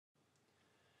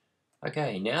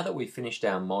Okay, now that we've finished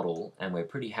our model and we're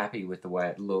pretty happy with the way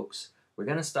it looks, we're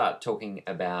going to start talking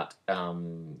about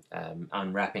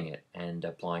unwrapping it and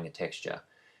applying a texture.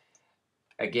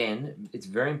 Again, it's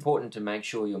very important to make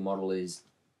sure your model is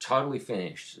totally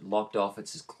finished, locked off,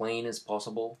 it's as clean as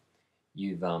possible.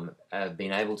 You've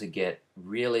been able to get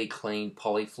really clean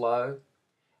polyflow.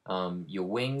 Your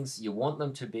wings, you want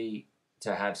them to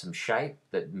have some shape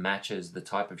that matches the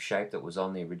type of shape that was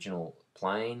on the original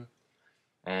plane.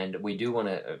 And we do want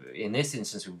to, in this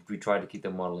instance, we tried to keep the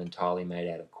model entirely made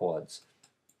out of quads.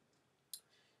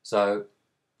 So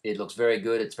it looks very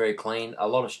good, it's very clean. A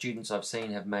lot of students I've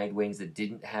seen have made wings that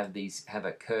didn't have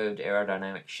a curved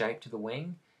aerodynamic shape to the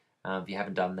wing. If you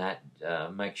haven't done that,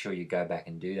 make sure you go back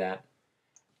and do that.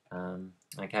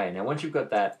 Okay, now once you've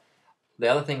got that, the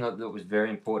other thing that was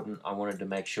very important I wanted to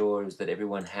make sure is that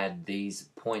everyone had these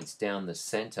points down the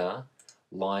center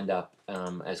lined up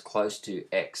as close to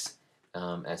X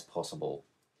as possible.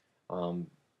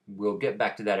 We'll get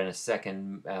back to that in a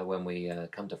second when we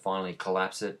come to finally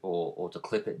collapse it or to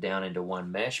clip it down into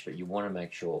one mesh, but you want to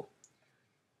make sure.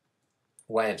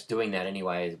 Way of doing that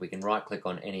anyway is we can right click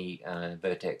on any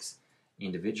vertex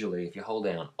individually. If you hold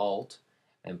down Alt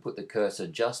and put the cursor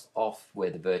just off where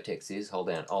the vertex is, hold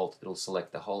down Alt, it'll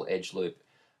select the whole edge loop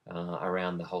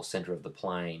around the whole center of the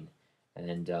plane,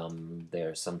 and there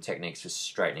are some techniques for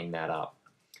straightening that up.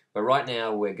 But right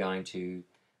now we're going to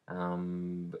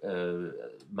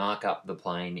mark up the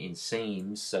plane in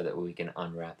seams so that we can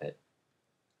unwrap it.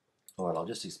 Alright, I'll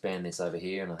just expand this over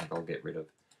here and I think I'll get rid of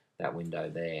that window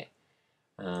there,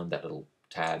 that little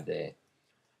tab there.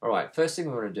 Alright, first thing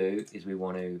we want to do is we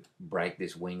want to break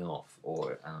this wing off,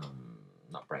 or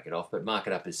not break it off, but mark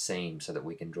it up as seams so that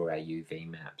we can draw our UV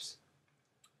maps.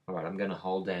 Alright, I'm going to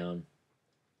hold down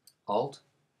Alt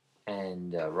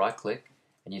and right click,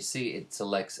 and you see it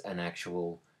selects an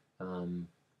actual an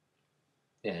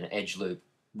edge loop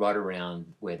right around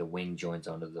where the wing joins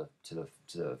onto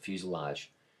the fuselage.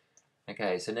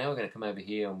 Okay, so now we're going to come over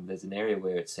here and there's an area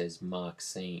where it says Mark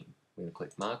Seam. We're going to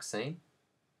click Mark Seam.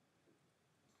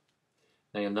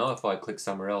 Now you'll know if I click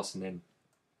somewhere else and then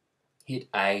hit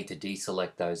A to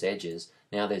deselect those edges,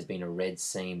 now there's been a red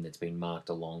seam that's been marked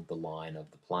along the line of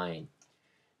the plane.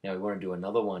 Now we want to do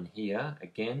another one here.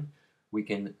 Again, we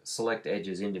can select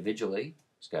edges individually.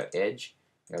 Just go Edge,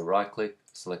 go right click,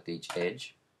 select each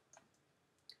edge.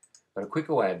 But a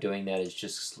quicker way of doing that is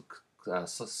just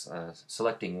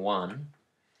selecting one,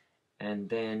 and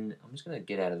then I'm just going to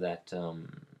get out of that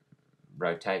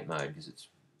rotate mode because it's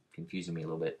confusing me a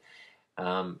little bit.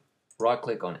 Right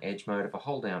click on edge mode. If I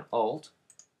hold down Alt,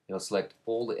 it'll select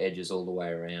all the edges all the way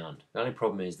around. The only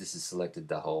problem is this has selected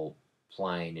the whole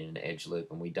plane in an edge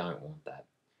loop and we don't want that.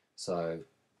 So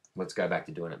let's go back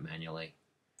to doing it manually.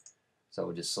 So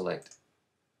we'll just select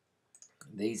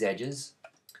these edges.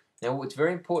 Now it's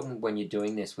very important when you're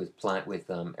doing this with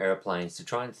aeroplanes to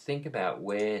try and think about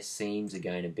where seams are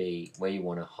going to be, where you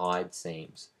want to hide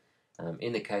seams.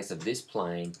 In the case of this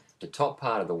plane, the top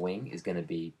part of the wing is going to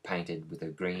be painted with a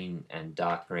green and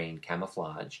dark green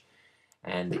camouflage,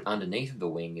 and the underneath of the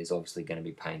wing is obviously going to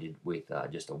be painted with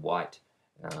just a white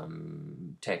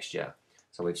texture.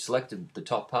 So we've selected the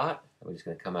top part, and we're just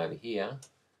going to come over here,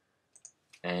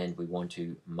 and we want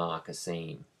to mark a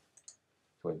seam.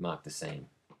 So we've marked the seam.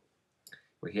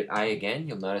 We hit A again,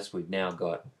 you'll notice we've now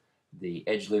got the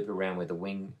edge loop around where the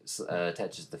wing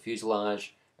attaches to the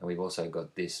fuselage, and we've also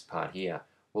got this part here.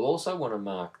 We'll also want to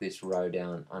mark this row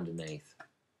down underneath.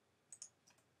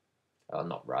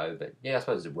 Not row, but yeah, I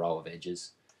suppose it's a row of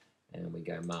edges. And we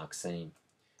go mark seam.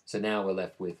 So now we're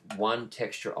left with one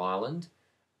texture island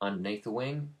underneath the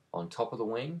wing, on top of the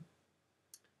wing,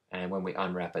 and when we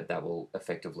unwrap it, that will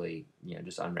effectively,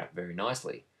 just unwrap very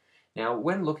nicely. Now,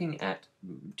 when looking at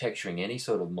texturing any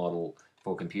sort of model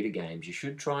for computer games, you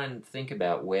should try and think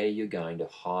about where you're going to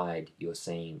hide your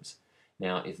seams.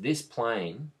 Now, if this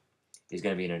plane is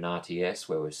going to be in an RTS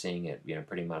where we're seeing it,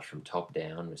 pretty much from top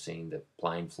down, we're seeing the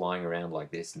plane flying around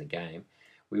like this in the game,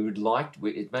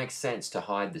 it makes sense to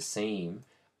hide the seam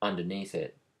underneath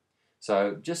it.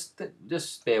 So just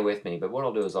bear with me, but what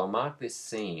I'll do is I'll mark this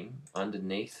seam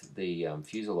underneath the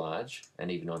fuselage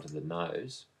and even onto the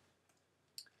nose,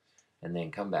 and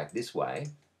then come back this way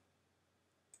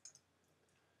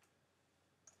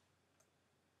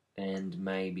and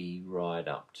maybe right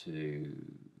up to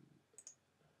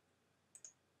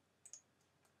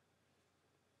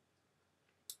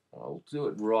I'll do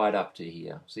it right up to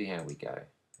here. See how we go.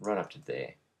 Right up to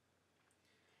there.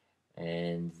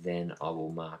 And then I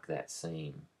will mark that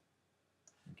seam.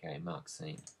 Okay, mark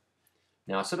seam.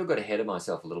 Now I sort of got ahead of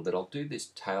myself a little bit. I'll do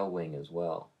this tail wing as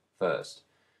well first,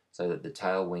 so that the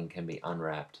tail wing can be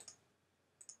unwrapped.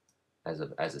 as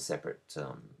a separate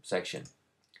section.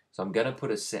 So I'm going to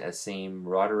put a seam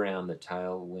right around the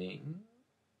tail wing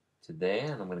to there,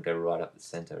 and I'm going to go right up the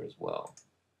center as well.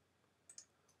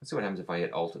 Let's see what happens if I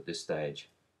hit Alt at this stage.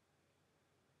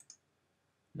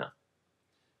 No.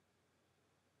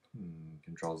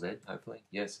 Control Z, hopefully.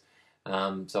 Yes.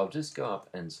 So I'll just go up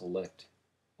and select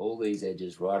all these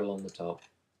edges right along the top.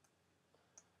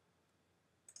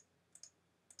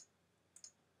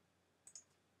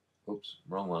 Oops,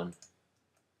 wrong one.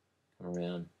 Come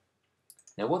around.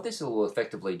 Now what this will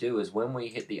effectively do is when we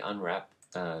hit the unwrap,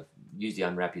 use the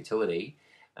unwrap utility,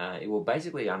 it will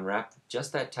basically unwrap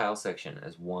just that tail section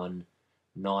as one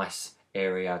nice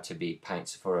area to be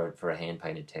painted for a hand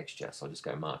painted texture. So I'll just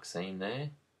go mark seam there.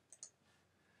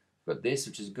 Got this,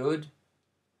 which is good.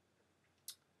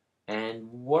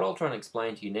 And what I'll try and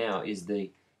explain to you now is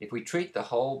if we treat the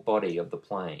whole body of the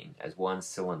plane as one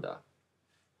cylinder,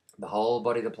 the whole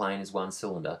body of the plane is one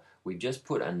cylinder, we've just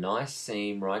put a nice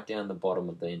seam right down the bottom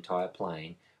of the entire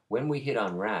plane. When we hit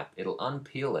unwrap, it'll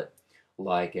unpeel it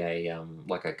like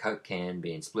a Coke can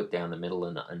being split down the middle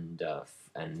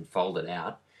and folded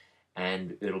out,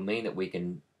 and it'll mean that we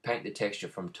can paint the texture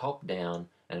from top down,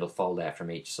 and it'll fold out from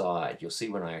each side. You'll see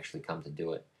when I actually come to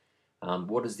do it.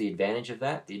 What is the advantage of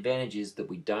that? The advantage is that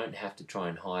we don't have to try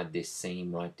and hide this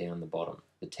seam right down the bottom.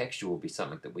 The texture will be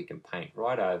something that we can paint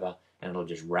right over, and it'll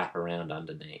just wrap around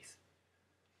underneath.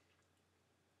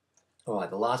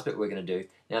 Alright, the last bit we're going to do,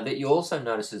 now that you also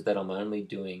notice is that I'm only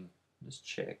doing, let's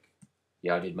check,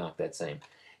 yeah, I did mark that seam.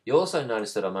 You also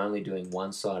notice that I'm only doing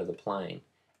one side of the plane,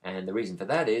 and the reason for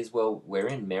that is, well, we're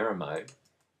in mirror mode.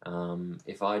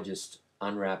 If I just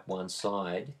unwrap one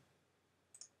side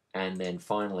and then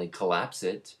finally collapse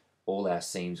it, all our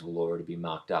seams will already be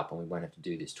marked up and we won't have to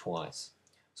do this twice.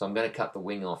 So I'm going to cut the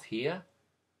wing off here.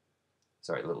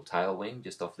 Sorry, little tail wing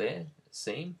just off there,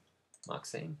 seam, mark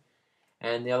seam.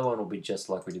 And the other one will be just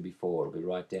like we did before. It'll be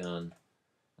right down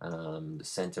the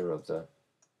center of the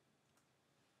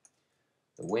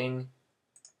wing,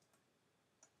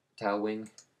 tail wing.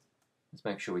 Let's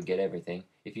make sure we get everything.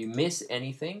 If you miss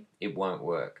anything, it won't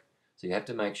work. So you have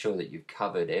to make sure that you've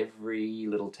covered every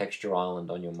little texture island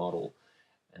on your model,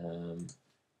 or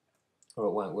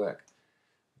it won't work.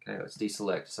 Okay, let's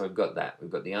deselect. So we've got that. We've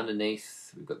got the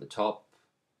underneath, we've got the top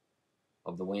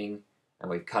of the wing, and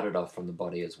we've cut it off from the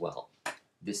body as well.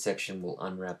 This section will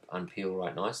unwrap, unpeel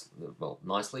right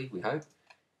nicely, we hope.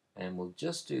 And we'll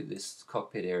just do this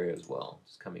cockpit area as well.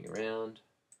 Just coming around.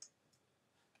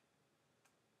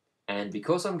 And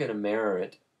because I'm going to mirror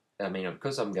it,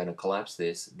 because I'm going to collapse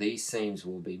this, these seams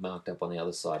will be marked up on the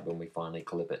other side when we finally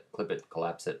clip it,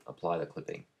 collapse it, apply the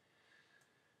clipping.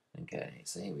 Okay,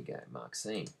 so here we go, mark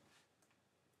seam.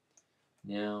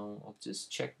 Now, I'll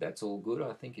just check that's all good.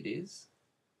 I think it is.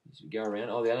 As we go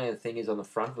around, oh, the only other thing is on the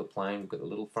front of the plane, we've got the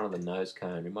little front of the nose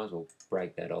cone. We might as well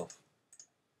break that off.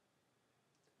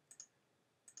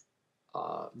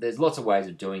 There's lots of ways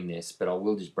of doing this, but I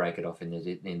will just break it off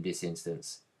in this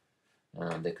instance.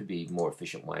 There could be more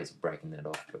efficient ways of breaking that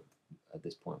off, but at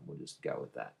this point we'll just go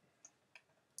with that.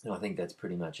 And I think that's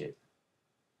pretty much it.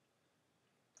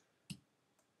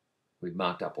 We've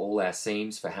marked up all our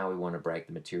seams for how we want to break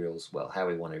the materials, how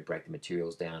we want to break the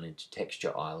materials down into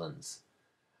texture islands.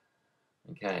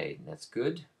 Okay, that's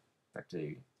good. Back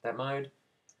to that mode.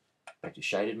 Back to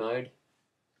shaded mode.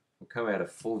 We'll come out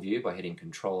of full view by hitting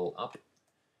Control up,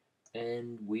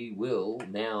 and we will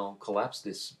now collapse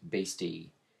this beastie.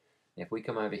 If we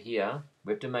come over here,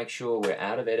 we have to make sure we're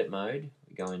out of edit mode.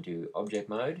 We go into object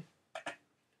mode,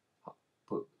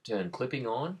 turn clipping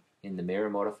on in the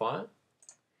mirror modifier,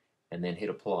 and then hit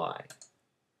apply.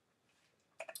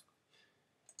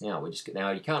 Now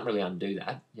you can't really undo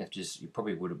that. You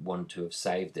probably would have wanted to have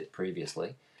saved it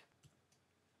previously.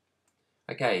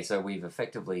 Okay, so we've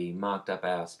effectively marked up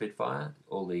our Spitfire.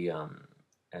 All the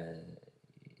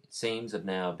seams have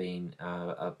now been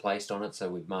placed on it, so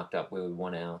we've marked up where we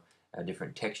want our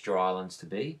different texture islands to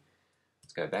be.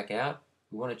 Let's go back out.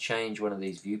 We want to change one of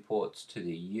these viewports to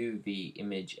the UV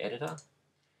image editor,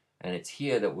 and it's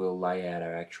here that we'll lay out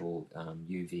our actual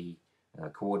UV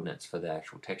coordinates for the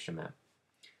actual texture map.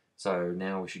 So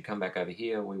now we should come back over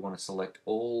here. We want to select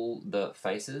all the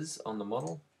faces on the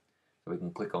model. So we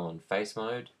can click on face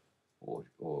mode or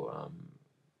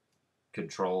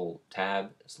Control Tab,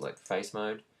 select face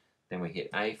mode. Then we hit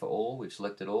A for all. We've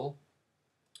selected all.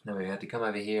 Then we have to come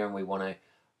over here and we want to,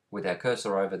 with our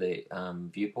cursor over the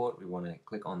viewport, we want to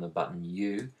click on the button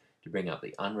U to bring up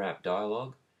the Unwrap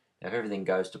dialog. Now if everything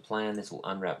goes to plan, this will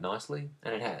unwrap nicely,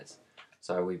 and it has.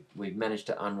 So we've managed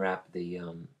to unwrap the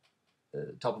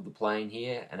top of the plane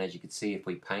here, and as you can see, if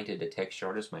we painted a texture,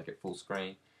 I'll just make it full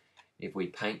screen. if we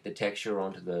paint the texture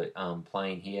onto the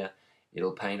plane here,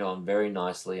 it'll paint on very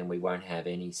nicely and we won't have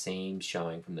any seams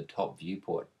showing from the top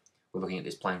viewport. We're looking at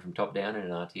this plane from top down in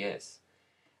an RTS.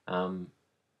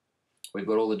 We've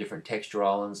got all the different texture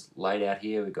islands laid out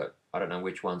here. We've got, I don't know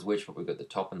which one's which, but we've got the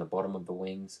top and the bottom of the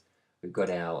wings. We've got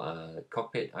our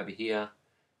cockpit over here.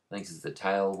 I think this is the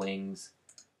tail wings.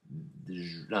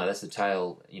 No, that's the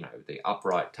tail, you know, the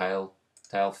upright tail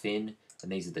fin,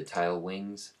 and these are the tail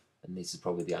wings, and this is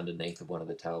probably the underneath of one of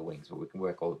the tail wings, but we can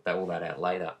work all that out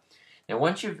later. Now,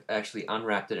 once you've actually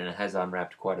unwrapped it, and it has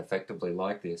unwrapped quite effectively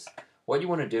like this, what you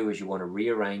want to do is you want to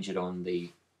rearrange it on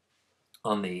the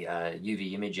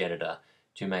UV image editor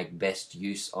to make best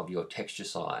use of your texture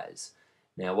size.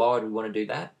 Now, why would we want to do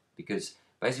that? Because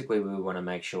basically we want to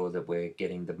make sure that we're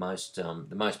getting the most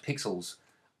pixels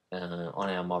on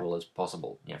our model as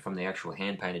possible. You know, from the actual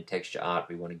hand-painted texture art,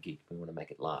 we want to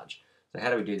make it large. So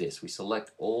how do we do this? We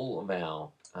select all of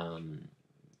our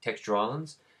texture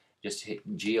islands, just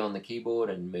hit G on the keyboard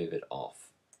and move it off.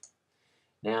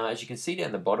 Now, as you can see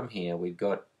down the bottom here, we've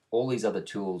got all these other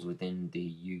tools within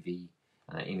the UV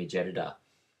image editor.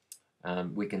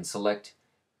 We can select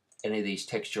any of these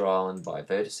texture islands by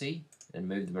vertice and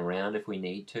move them around if we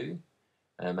need to,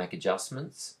 make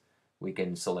adjustments. We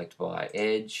can select by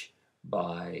edge,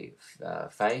 by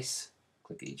face,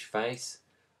 click each face,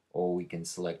 or we can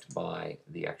select by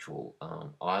the actual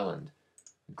island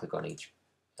and click on each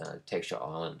texture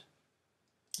island.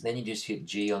 Then you just hit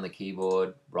G on the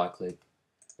keyboard, right click,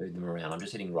 move them around. I'm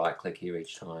just hitting right click here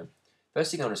each time.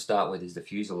 First thing I want to start with is the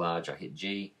fuselage. I hit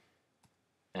G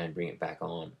and bring it back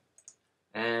on.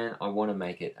 And I want to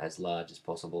make it as large as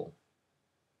possible.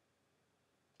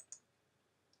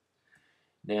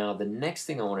 Now the next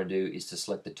thing I want to do is to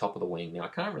select the top of the wing. Now I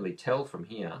can't really tell from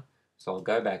here, so I'll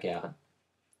go back out.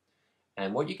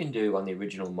 And what you can do on the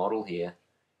original model here,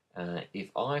 if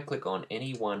I click on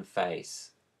any one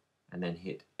face and then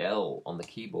hit L on the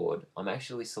keyboard, I'm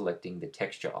actually selecting the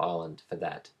texture island for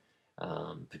that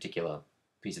particular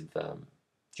piece of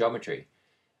geometry.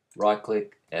 Right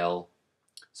click, L.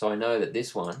 So I know that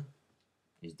this one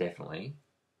is definitely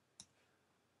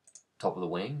top of the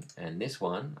wing, and this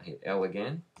one, I hit L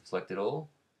again, select it all,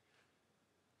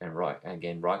 and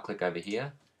right click over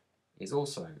here, is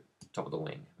also top of the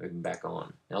wing, moving back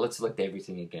on. Now let's select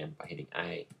everything again by hitting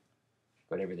A.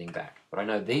 Got everything back. But I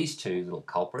know these two little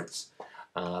culprits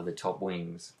are the top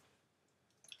wings,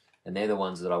 and they're the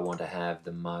ones that I want to have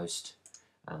the most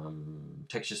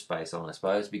texture space on, I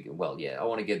suppose. Well, yeah, I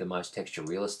want to get the most texture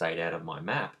real estate out of my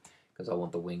map because I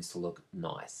want the wings to look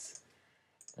nice.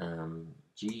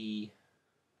 G.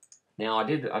 Now I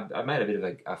made a bit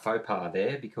of a faux pas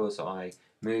there because I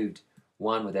moved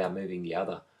one without moving the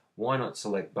other. Why not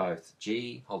select both?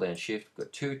 G, hold down Shift,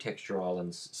 got two texture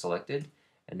islands selected,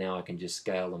 and now I can just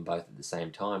scale them both at the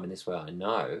same time, and this way I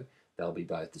know they'll be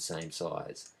both the same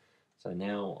size. So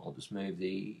now I'll just move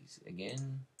these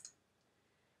again.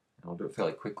 I'll do it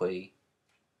fairly quickly.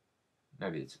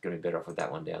 Maybe it's going to be better off with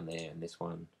that one down there and this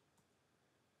one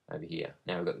over here.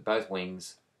 Now we've got both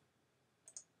wings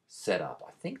set up.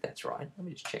 I think that's right. Let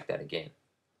me just check that again.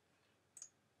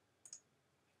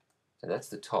 So that's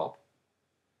the top.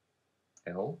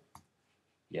 L.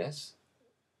 Yes.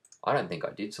 I don't think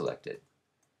I did select it.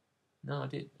 No, I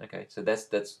did. Okay, so that's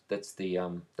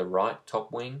the right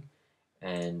top wing,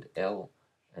 and L,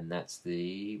 and that's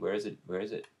the where is it?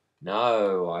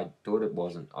 No, I thought it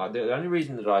wasn't. The only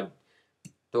reason that I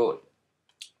thought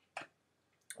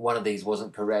one of these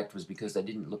wasn't correct was because they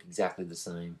didn't look exactly the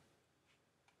same.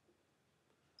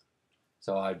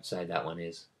 So I'd say that one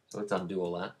is. So let's undo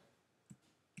all that.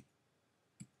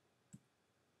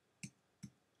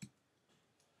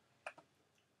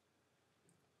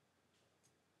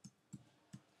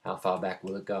 How far back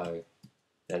will it go?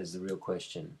 That is the real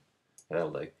question. That'll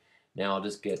do. Now I'll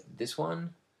just get this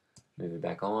one, move it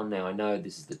back on. Now I know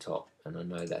this is the top, and I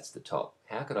know that's the top.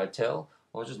 How could I tell?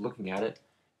 I was just looking at it,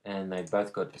 and they've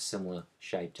both got a similar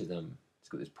shape to them. It's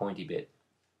got this pointy bit.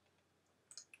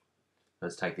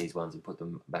 Let's take these ones and put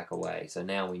them back away. So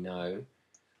now we know.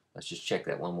 Let's just check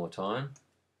that one more time.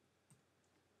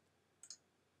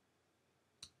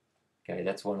 Okay,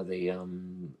 that's one of the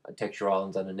texture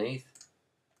islands underneath.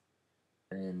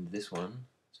 And this one,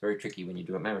 it's very tricky when you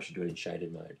do it. Maybe I should do it in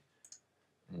shaded mode.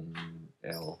 And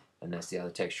L, and that's the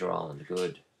other texture island.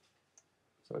 Good.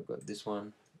 So I've got this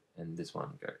one and this one.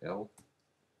 Go L.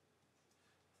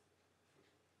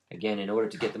 Again, in order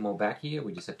to get them all back here,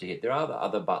 we just have to hit. There are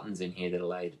other buttons in here that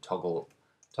allow you to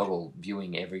toggle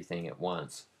viewing everything at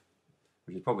once,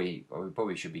 which is probably what we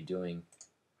probably should be doing.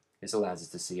 This allows us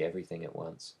to see everything at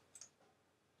once.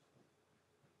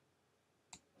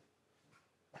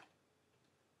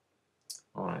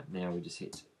 now we just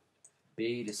hit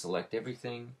B to select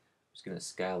everything. I'm just going to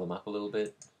scale them up a little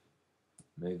bit,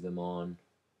 move them on.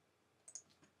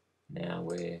 Now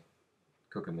we're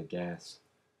cooking with gas.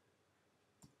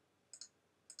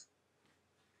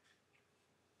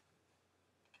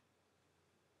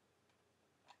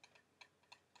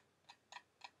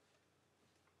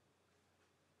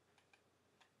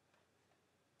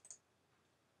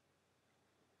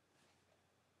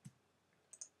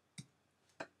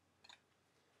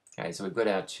 Okay, so we've got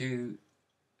our two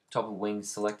top of wings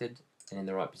selected and in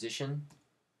the right position.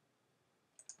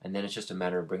 And then it's just a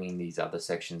matter of bringing these other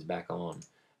sections back on.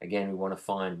 Again, we want to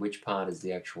find which part is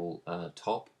the actual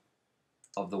top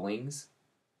of the wings.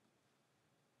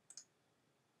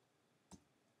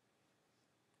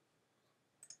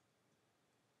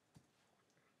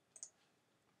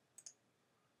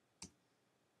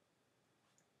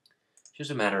 It's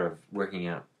just a matter of figuring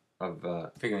out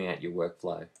your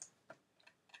workflow.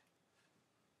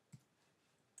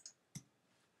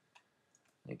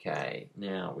 Okay,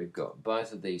 now we've got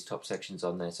both of these top sections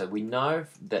on there. So we know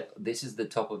that this is the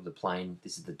top of the plane,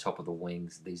 this is the top of the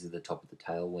wings, these are the top of the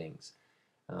tail wings.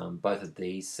 Both of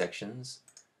these sections,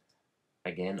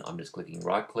 again, I'm just clicking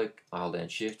right click, I hold down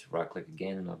shift, right click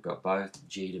again, and I've got both,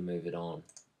 G to move it on.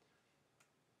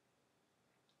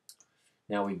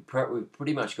 Now we've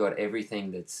pretty much got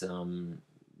everything that's the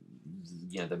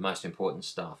most important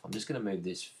stuff. I'm just going to move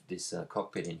this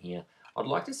cockpit in here. I'd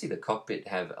like to see the cockpit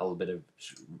have a little bit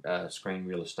of screen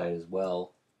real estate as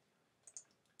well,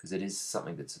 because it is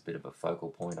something that's a bit of a focal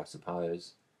point, I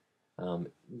suppose.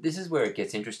 This is where it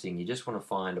gets interesting. You just want to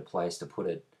find a place to put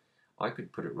it. I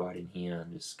could put it right in here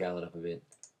and just scale it up a bit.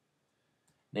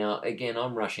 Now, again,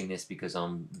 I'm rushing this because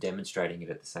I'm demonstrating it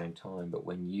at the same time, but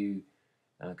when you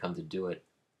come to do it,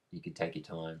 you can take your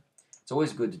time. It's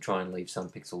always good to try and leave some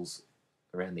pixels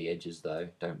around the edges, though.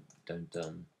 Don't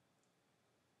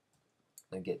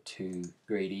get too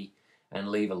greedy, and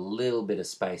leave a little bit of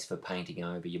space for painting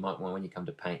over. You might, when you come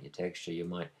to paint your texture, you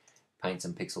might paint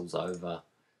some pixels over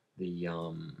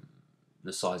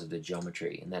the size of the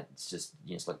geometry, and that's just,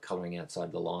 it's like coloring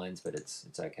outside the lines, but it's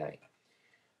okay.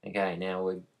 Okay, now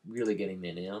we're really getting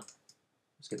there now.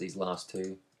 Let's get these last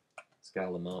two,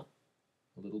 scale them up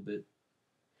a little bit.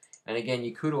 And again,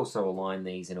 you could also align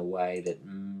these in a way that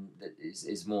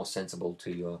is more sensible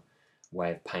to your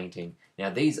way of painting. Now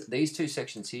these two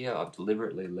sections here, I've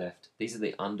deliberately left. These are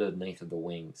the underneath of the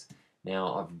wings.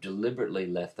 Now I've deliberately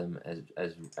left them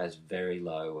as very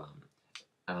low.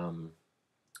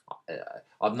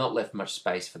 I've not left much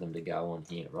space for them to go on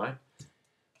here, right?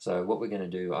 So what we're going to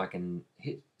do, I can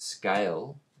hit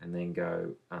scale and then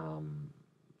go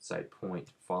say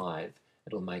 0.5.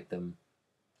 It'll make them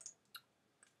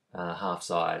half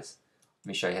size. Let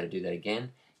me show you how to do that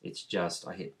again. It's just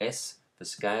I hit S for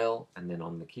scale, and then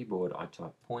on the keyboard I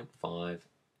type 0.5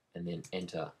 and then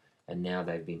enter, and now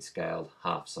they've been scaled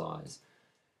half size.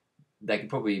 They could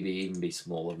probably even be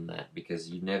smaller than that, because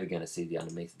you're never going to see the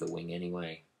underneath of the wing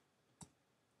anyway.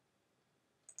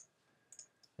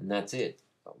 And that's it.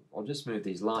 I'll just move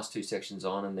these last two sections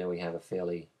on, and there we have a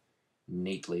fairly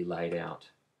neatly laid out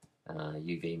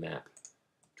UV map,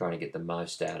 trying to get the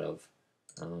most out of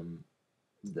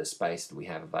the space that we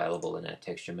have available in our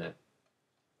texture map.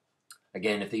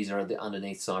 Again, if these are at the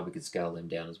underneath side, we could scale them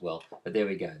down as well. But there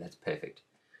we go, that's perfect.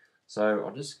 So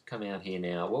I'll just come out here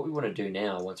now. What we want to do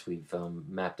now, once we've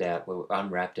mapped out, well,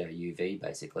 unwrapped our UV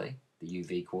basically, the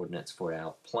UV coordinates for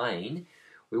our plane,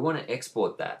 we want to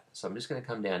export that. So I'm just going to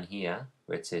come down here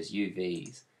where it says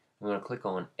UVs. I'm going to click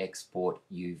on Export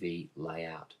UV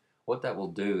Layout. What that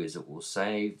will do is it will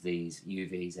save these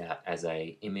UVs out as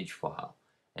a image file.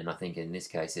 And I think in this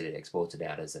case it exports it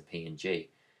out as a PNG.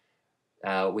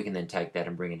 We can then take that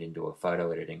and bring it into a photo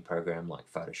editing program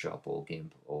like Photoshop or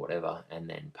GIMP or whatever, and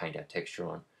then paint our texture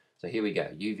on. So here we go,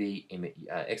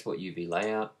 export UV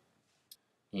layout.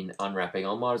 In unwrapping,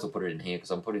 I might as well put it in here because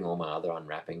I'm putting all my other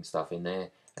unwrapping stuff in there,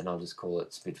 and I'll just call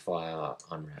it Spitfire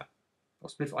Unwrap. Or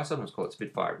I sometimes call it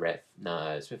Spitfire Ref.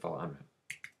 No, Spitfire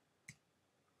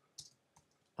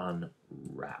Unwrap.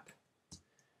 Unwrap.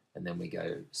 And then we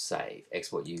go save,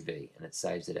 export UV, and it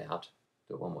saves it out.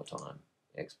 Do it one more time,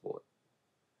 export.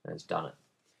 And it's done it.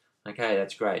 Okay,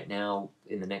 that's great. Now,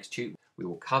 in the next tube, we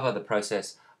will cover the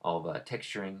process of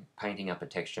texturing, painting up a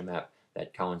texture map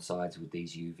that coincides with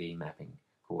these UV mapping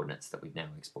coordinates that we've now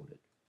exported.